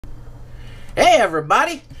Hey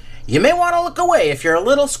everybody! You may want to look away if you're a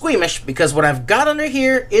little squeamish because what I've got under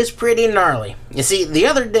here is pretty gnarly. You see, the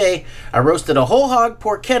other day I roasted a whole hog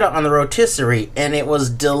porchetta on the rotisserie and it was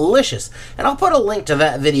delicious, and I'll put a link to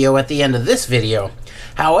that video at the end of this video.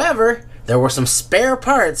 However, there were some spare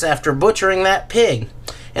parts after butchering that pig.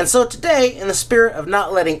 And so today, in the spirit of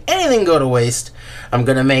not letting anything go to waste, I'm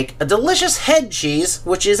going to make a delicious head cheese,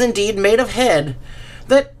 which is indeed made of head,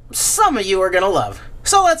 that some of you are going to love.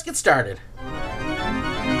 So let's get started.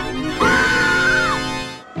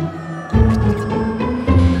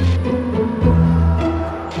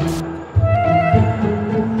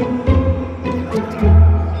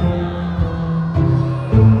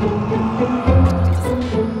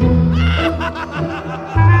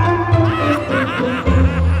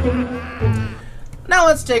 Now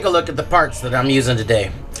let's take a look at the parts that I'm using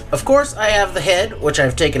today. Of course, I have the head, which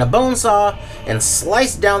I've taken a bone saw and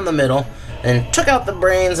sliced down the middle and took out the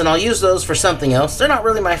brains, and I'll use those for something else. They're not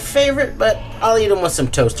really my favorite, but I'll eat them with some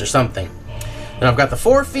toast or something. Then I've got the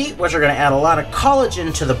forefeet, which are going to add a lot of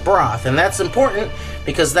collagen to the broth, and that's important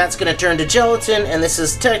because that's going to turn to gelatin, and this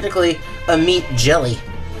is technically a meat jelly.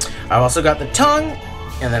 I've also got the tongue,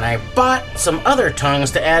 and then I bought some other tongues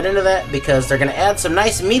to add into that because they're going to add some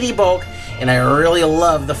nice meaty bulk, and I really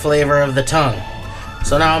love the flavor of the tongue.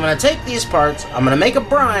 So now I'm going to take these parts, I'm going to make a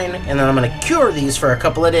brine, and then I'm going to cure these for a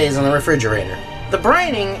couple of days in the refrigerator. The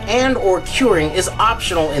brining and or curing is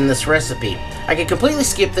optional in this recipe. I could completely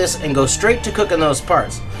skip this and go straight to cooking those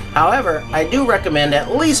parts. However, I do recommend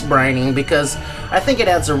at least brining because I think it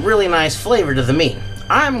adds a really nice flavor to the meat.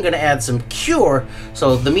 I'm going to add some cure,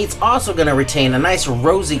 so the meat's also going to retain a nice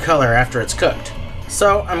rosy color after it's cooked.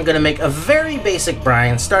 So I'm going to make a very basic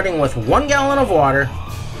brine, starting with 1 gallon of water,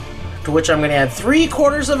 to which I'm going to add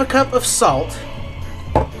 3/4 cup of salt,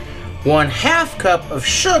 1/2 cup of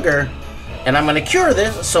sugar, and I'm going to cure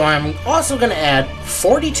this, so I'm also going to add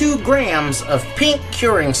 42 grams of pink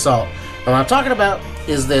curing salt. And what I'm talking about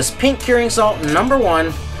is this pink curing salt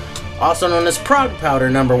 #1, also known as Prague powder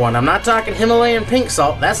 #1. I'm not talking Himalayan pink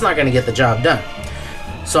salt, that's not going to get the job done.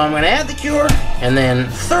 So I'm going to add the cure and then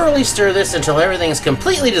thoroughly stir this until everything's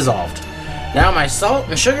completely dissolved. Now my salt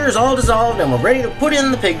and sugar is all dissolved and we're ready to put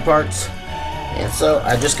in the pig parts. And so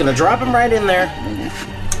I'm just going to drop them right in there.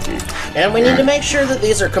 And we need to make sure that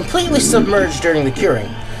these are completely submerged during the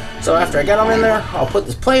curing. So after I get them in there, I'll put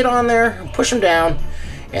this plate on there, push them down,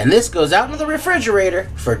 and this goes out into the refrigerator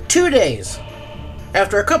for 2 days.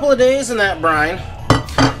 After a couple of days in that brine,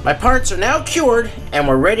 my parts are now cured and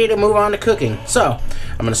we're ready to move on to cooking. So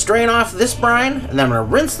I'm going to strain off this brine and then I'm going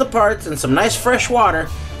to rinse the parts in some nice fresh water,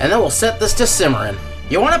 and then we'll set this to simmering.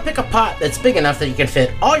 You want to pick a pot that's big enough that you can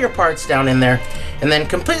fit all your parts down in there and then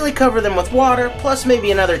completely cover them with water, plus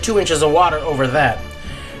maybe another 2 inches of water over that.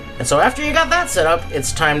 And so after you got that set up,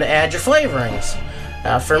 it's time to add your flavorings.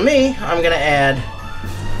 For me, I'm going to add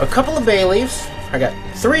a couple of bay leaves. I got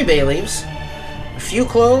 3 bay leaves, a few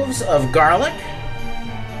cloves of garlic.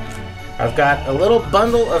 I've got a little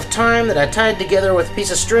bundle of thyme that I tied together with a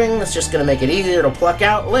piece of string that's just going to make it easier to pluck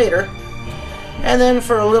out later. And then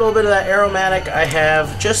for a little bit of that aromatic, I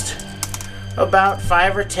have just about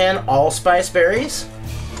 5 or 10 allspice berries.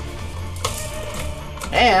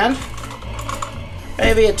 And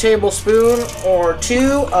maybe a tablespoon or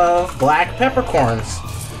 2 of black peppercorns.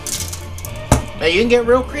 Now you can get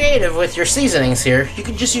real creative with your seasonings here. You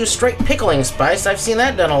could just use straight pickling spice. I've seen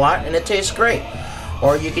that done a lot and it tastes great.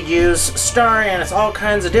 Or you could use star anise, all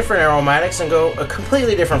kinds of different aromatics, and go a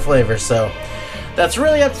completely different flavor. So that's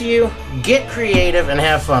really up to you. Get creative and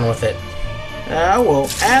have fun with it. Now we'll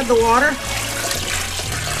add the water,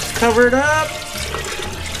 cover it up,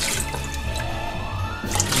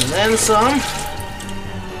 and then some,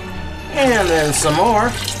 and then some more.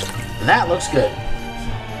 That looks good.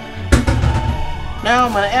 Now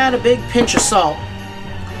I'm going to add a big pinch of salt.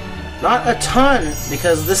 Not a ton,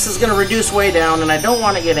 because this is going to reduce way down and I don't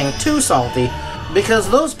want it getting too salty, because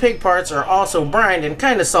those pig parts are also brined and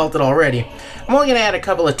kind of salted already. I'm only going to add a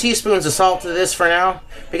couple of teaspoons of salt to this for now,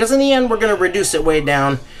 because in the end we're going to reduce it way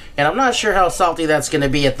down, and I'm not sure how salty that's going to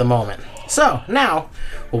be at the moment. So now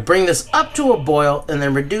we'll bring this up to a boil and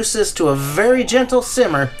then reduce this to a very gentle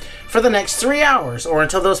simmer for the next 3 hours, or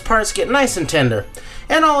until those parts get nice and tender.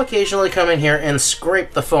 And I'll occasionally come in here and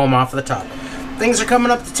scrape the foam off the top. Things are coming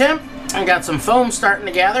up to temp. I got some foam starting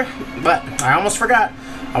to gather, but I almost forgot.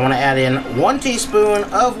 I want to add in 1 teaspoon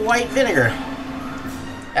of white vinegar.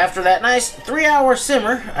 After that nice 3-hour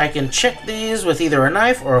simmer, I can check these with either a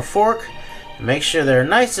knife or a fork and make sure they're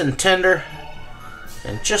nice and tender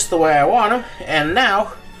and just the way I want them. And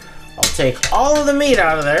now I'll take all of the meat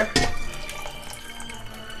out of there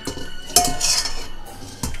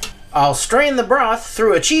I'll strain the broth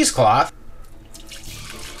through a cheesecloth.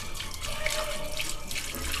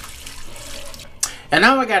 And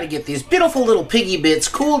now I gotta get these beautiful little piggy bits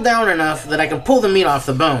cooled down enough that I can pull the meat off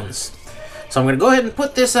the bones. So I'm gonna go ahead and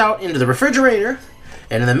put this out into the refrigerator.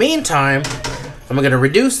 And in the meantime, I'm gonna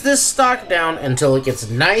reduce this stock down until it gets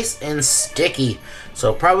nice and sticky.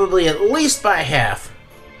 So probably at least by half.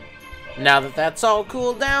 Now that that's all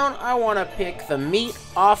cooled down, I wanna pick the meat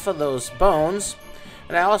off of those bones.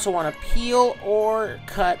 And I also wanna peel or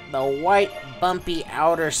cut the white, bumpy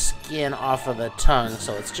outer skin off of the tongue.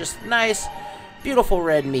 So it's just nice, beautiful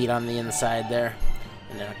red meat on the inside there.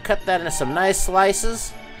 And then I cut that into some nice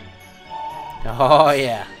slices. Oh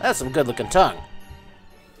yeah, that's some good looking tongue.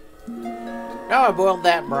 Now I boiled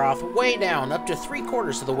that broth way down, up to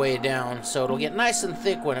 3/4 of the way down, so it'll get nice and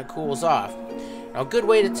thick when it cools off. Now a good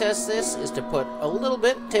way to test this is to put a little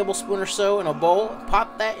bit, tablespoon or so, in a bowl,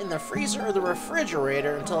 pop that in the freezer or the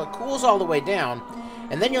refrigerator until it cools all the way down,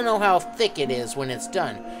 and then you'll know how thick it is when it's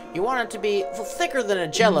done. You want it to be thicker than a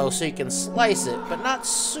Jell-O so you can slice it, but not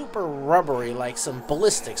super rubbery like some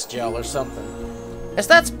ballistics gel or something. As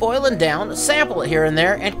that's boiling down, sample it here and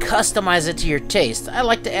there and customize it to your taste. I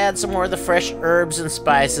like to add some more of the fresh herbs and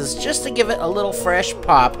spices just to give it a little fresh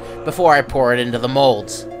pop before I pour it into the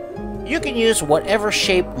molds. You can use whatever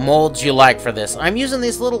shape molds you like for this. I'm using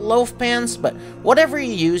these little loaf pans, but whatever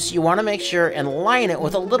you use, you want to make sure and line it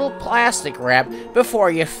with a little plastic wrap before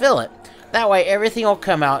you fill it. That way everything will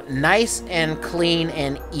come out nice and clean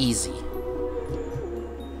and easy.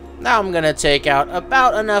 Now I'm going to take out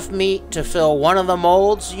about enough meat to fill one of the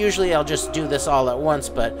molds. Usually I'll just do this all at once,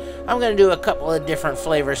 but I'm going to do a couple of different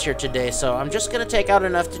flavors here today, so I'm just going to take out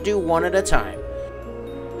enough to do one at a time.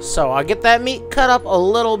 So I'll get that meat cut up a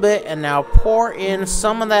little bit and now pour in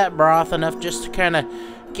some of that broth, enough just to kind of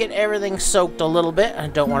get everything soaked a little bit. I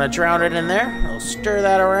don't want to drown it in there. I'll stir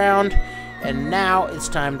that around. And now it's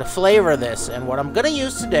time to flavor this. And what I'm going to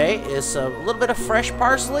use today is a little bit of fresh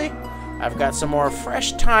parsley. I've got some more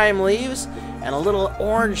fresh thyme leaves and a little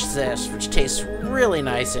orange zest, which tastes really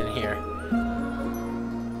nice in here.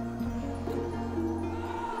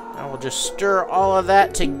 Now we'll just stir all of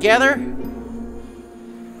that together.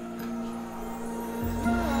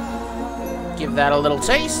 Give that a little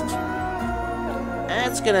taste.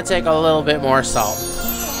 And it's going to take a little bit more salt.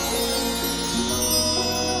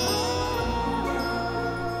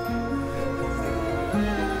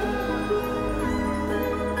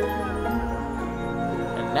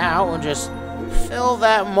 And now we'll just fill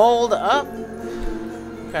that mold up.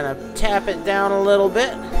 Kind of tap it down a little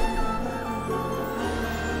bit.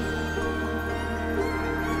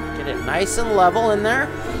 Get it nice and level in there.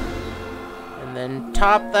 And then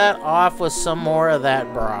top that off with some more of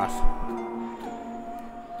that broth.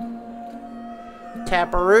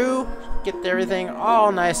 Taparoo, get everything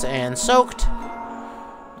all nice and soaked.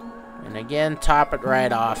 And again, top it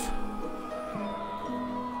right off.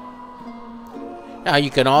 Now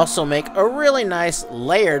you can also make a really nice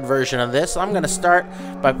layered version of this. I'm going to start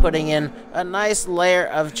by putting in a nice layer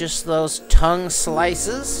of just those tongue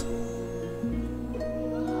slices.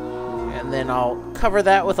 And then I'll cover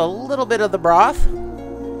that with a little bit of the broth.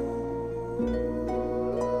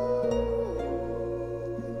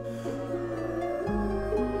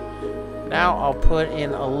 Now I'll put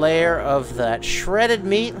in a layer of that shredded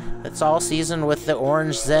meat that's all seasoned with the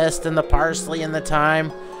orange zest and the parsley and the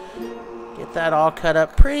thyme. Get that all cut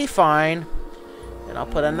up pretty fine. And I'll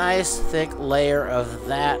put a nice thick layer of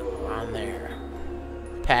that on there.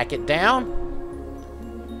 Pack it down.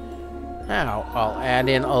 Now I'll add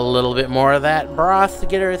in a little bit more of that broth to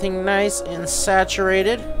get everything nice and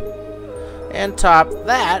saturated. And top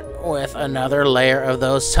that with another layer of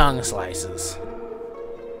those tongue slices.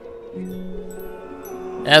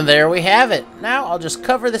 And there we have it. Now I'll just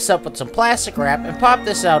cover this up with some plastic wrap and pop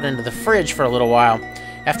this out into the fridge for a little while.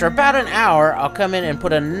 After about an hour, I'll come in and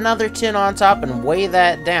put another tin on top and weigh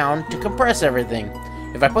that down to compress everything.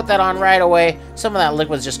 If I put that on right away, some of that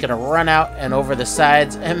liquid's just going to run out and over the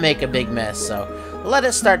sides and make a big mess. So let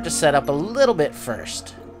it start to set up a little bit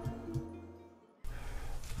first.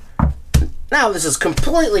 Now this is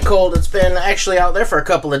completely cold. It's been actually out there for a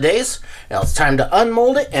couple of days. Now it's time to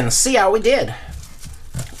unmold it and see how we did.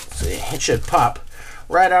 Let's see, it should pop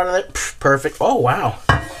right out of there. Perfect. Oh wow.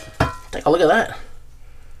 Take a look at that.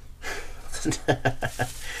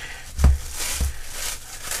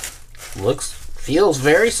 Feels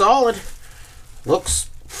very solid. Looks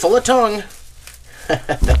full of tongue.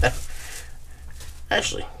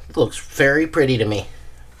 Actually, looks very pretty to me.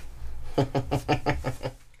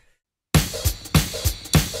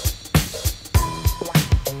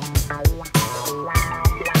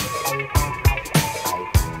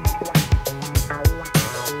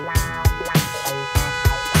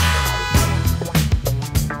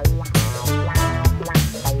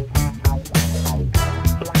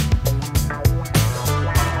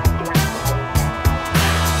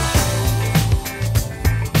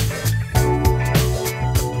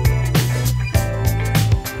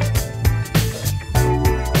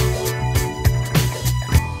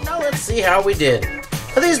 how we did.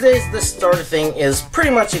 But these days, this sort of thing is pretty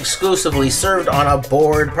much exclusively served on a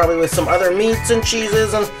board, probably with some other meats and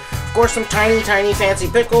cheeses, and of course some tiny, tiny fancy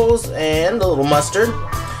pickles and a little mustard.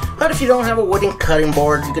 But if you don't have a wooden cutting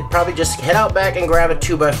board, you could probably just head out back and grab a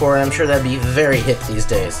 2x4, and I'm sure that'd be very hip these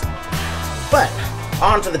days. But,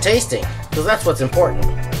 on to the tasting, because that's what's important.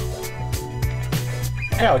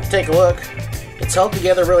 Now, take a look. It's held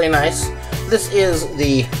together really nice. This is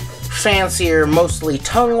the fancier, mostly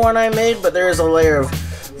tongue one I made, but there is a layer of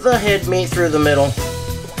the head meat through the middle.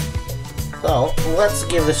 So, let's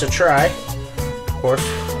give this a try. Of course,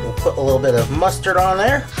 we'll put a little bit of mustard on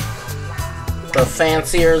there. The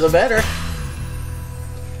fancier, the better.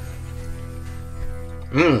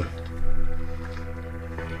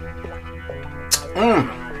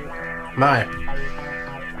 My.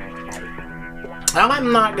 Now,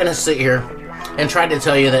 I'm not gonna sit here and try to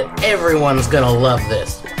tell you that everyone's gonna love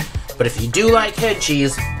this. But if you do like head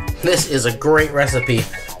cheese, this is a great recipe.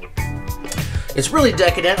 It's really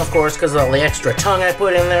decadent, of course, because of all the extra tongue I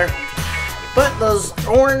put in there. But those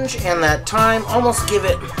orange and that thyme almost give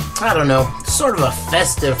it, I don't know, sort of a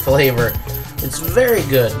festive flavor. It's very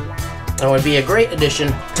good and would be a great addition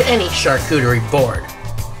to any charcuterie board.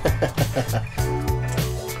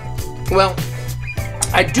 Well,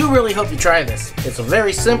 I do really hope you try this. It's a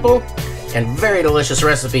very simple and very delicious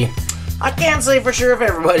recipe. I can't say for sure if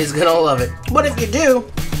everybody's gonna love it, but if you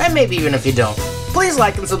do, and maybe even if you don't, please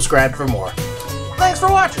like and subscribe for more. Thanks for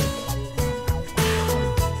watching.